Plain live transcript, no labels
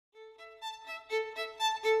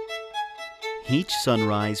Each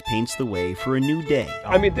sunrise paints the way for a new day.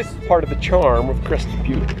 I mean, this is part of the charm of Crestted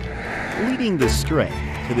Butte. Leading the stray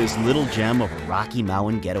to this little gem of a Rocky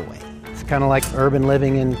Mountain getaway. It's kind of like urban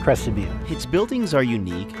living in Crestted Butte. Its buildings are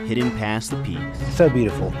unique, hidden past the peaks. So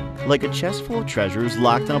beautiful. Like a chest full of treasures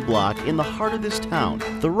locked on a block in the heart of this town,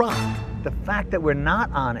 The Rock. The fact that we're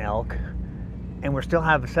not on Elk and we still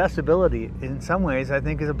have accessibility in some ways, I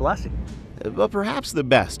think, is a blessing. But perhaps the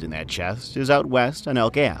best in that chest is out west on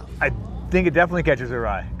Elk Ave. I think it definitely catches their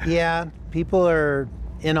eye. Yeah, people are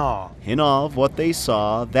in awe. In awe of what they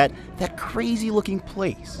saw, that crazy looking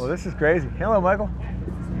place. Well, this is crazy. Hello, Michael.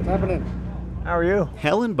 What's happening? How are you?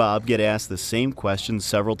 Hal and Bob get asked the same question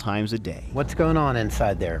several times a day. What's going on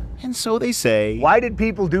inside there? And so they say, Why did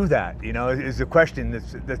people do that? You know, is the question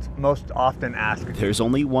that's most often asked. there's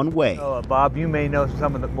only one way Bob, you may know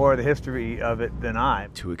some of more of the history of it than I.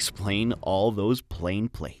 to explain all those plain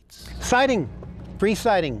plates. Siding, free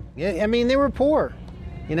siding. Yeah, I mean, they were poor.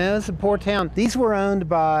 You know, it's a poor town. These were owned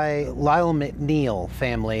by Lyle McNeil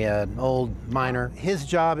family, an old miner. His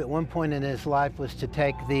job at one point in his life was to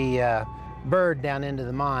take the bird down into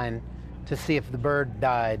the mine to see if the bird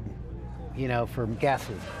died, you know, from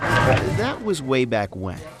gases. That was way back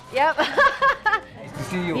when. Yep. Nice to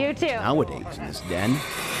see you. You too. Nowadays, in this den,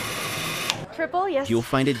 Triple, yes. you'll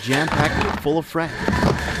find it jam-packed full of friends,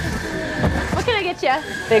 What can I get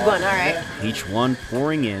you? Big one, all right. each one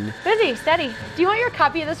pouring in, Busy, steady. Do you want your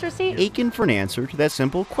copy of this receipt? aching for an answer to that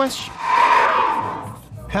simple question.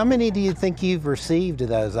 How many do you think you've received of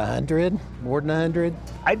those? 100? More than 100?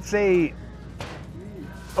 I'd say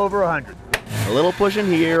over 100. A little pushing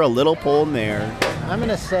here, a little pulling there. I'm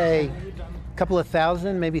gonna say a couple of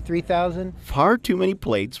thousand, maybe 3,000. Far too many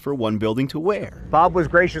plates for one building to wear. Bob was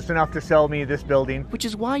gracious enough to sell me this building. Which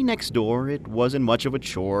is why next door it wasn't much of a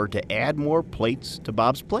chore to add more plates to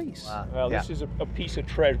Bob's place. Well, Yeah. this is a piece of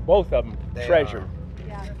treasure, both of them treasure.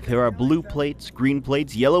 There are blue plates, green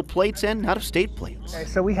plates, yellow plates, and out-of-state plates. Okay,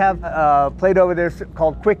 so we have a plate over there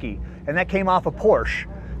called Quickie, and that came off a Porsche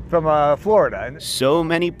from Florida. And So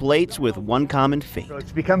many plates with one common fate, so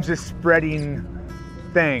it becomes this spreading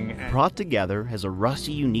thing. And brought together as a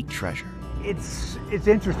rusty, unique treasure. it's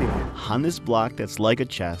interesting. On this block that's like a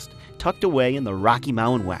chest, tucked away in the Rocky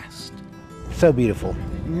Mountain West. So beautiful.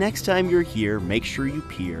 Next time you're here, make sure you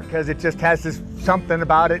peer Because it just has this something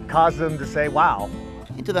about it causes them to say, wow.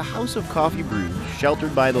 into the house of coffee brews,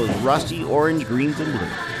 sheltered by those rusty orange, greens, and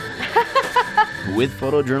blues. With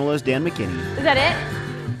photojournalist Dan McKinney, Is that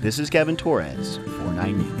it? this is Kevin Torres,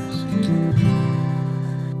 49 News.